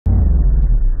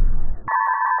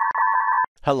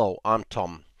Hello, I'm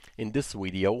Tom. In this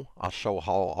video, I'll show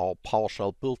how our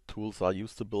PowerShell build tools are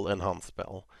used to build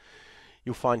NHunspell.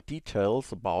 You'll find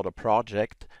details about a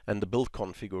project and the build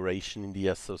configuration in the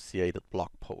associated blog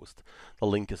post. The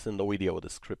link is in the video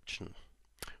description.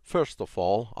 First of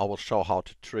all, I will show how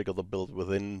to trigger the build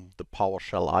within the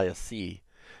PowerShell ISE.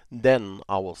 Then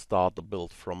I will start the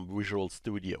build from Visual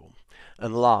Studio.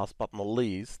 And last but not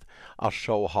least, I'll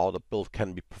show how the build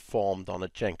can be performed on a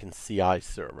Jenkins CI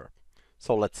server.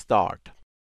 So let's start.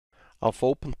 I've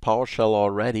opened PowerShell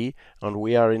already and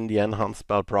we are in the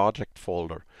NHunspell project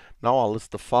folder. Now I'll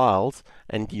list the files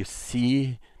and you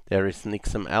see there is an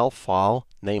XML file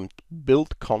named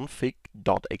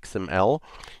buildconfig.xml.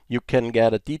 You can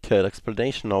get a detailed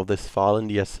explanation of this file in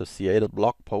the associated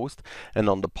blog post and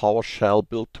on the PowerShell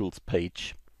Build Tools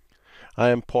page.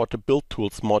 I import the Build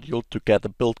Tools module to get the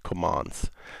build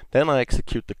commands. Then I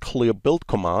execute the clear build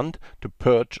command to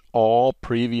purge all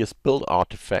previous build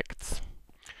artifacts.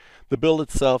 The build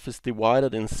itself is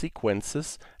divided in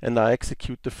sequences and I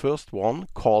execute the first one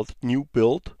called new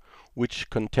build, which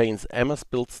contains MS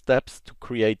build steps to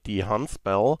create the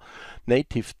Hunspell,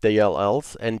 native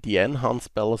DLLs and the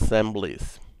NHunspell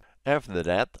assemblies. After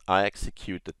that, I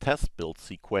execute the test build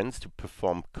sequence to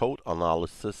perform code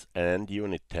analysis and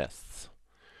unit tests.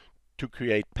 To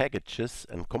create packages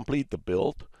and complete the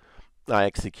build, I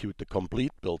execute the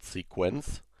complete build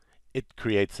sequence. It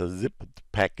creates a zipped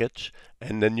package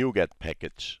and a NuGet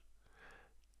package.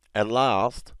 At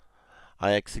last,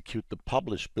 I execute the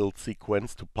publish build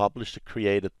sequence to publish the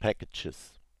created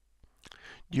packages.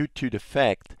 Due to the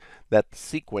fact that the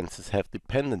sequences have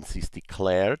dependencies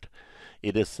declared,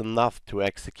 it is enough to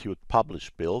execute publish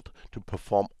build to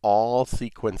perform all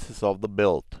sequences of the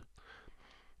build.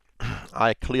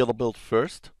 I clear the build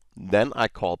first, then I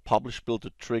call publish build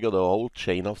to trigger the whole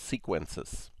chain of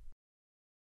sequences.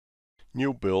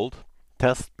 New build,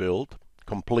 test build,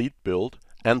 complete build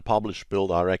and publish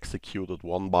build are executed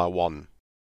one by one.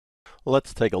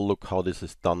 Let's take a look how this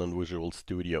is done in Visual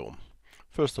Studio.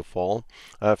 First of all,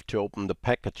 I have to open the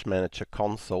Package Manager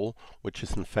console, which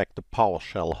is in fact the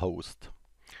PowerShell host.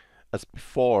 As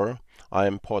before, I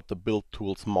import the Build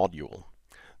Tools module.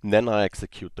 Then I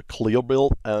execute the clear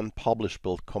build and publish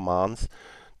build commands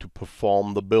to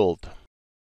perform the build.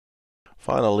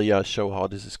 Finally, I show how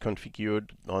this is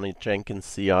configured on a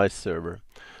Jenkins CI server.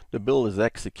 The build is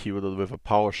executed with a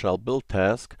PowerShell build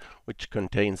task, which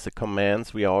contains the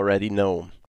commands we already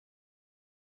know.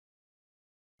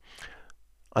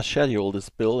 I schedule this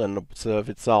build and observe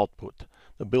its output.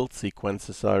 The build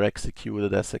sequences are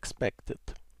executed as expected.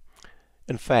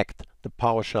 In fact, the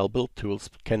PowerShell build tools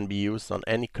can be used on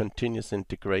any continuous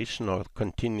integration or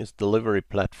continuous delivery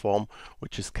platform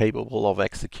which is capable of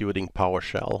executing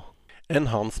PowerShell.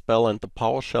 NHunspell and the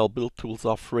PowerShell build tools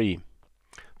are free.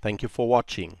 Thank you for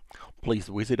watching. Please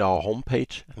visit our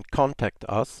homepage and contact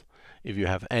us if you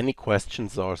have any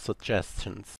questions or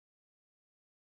suggestions.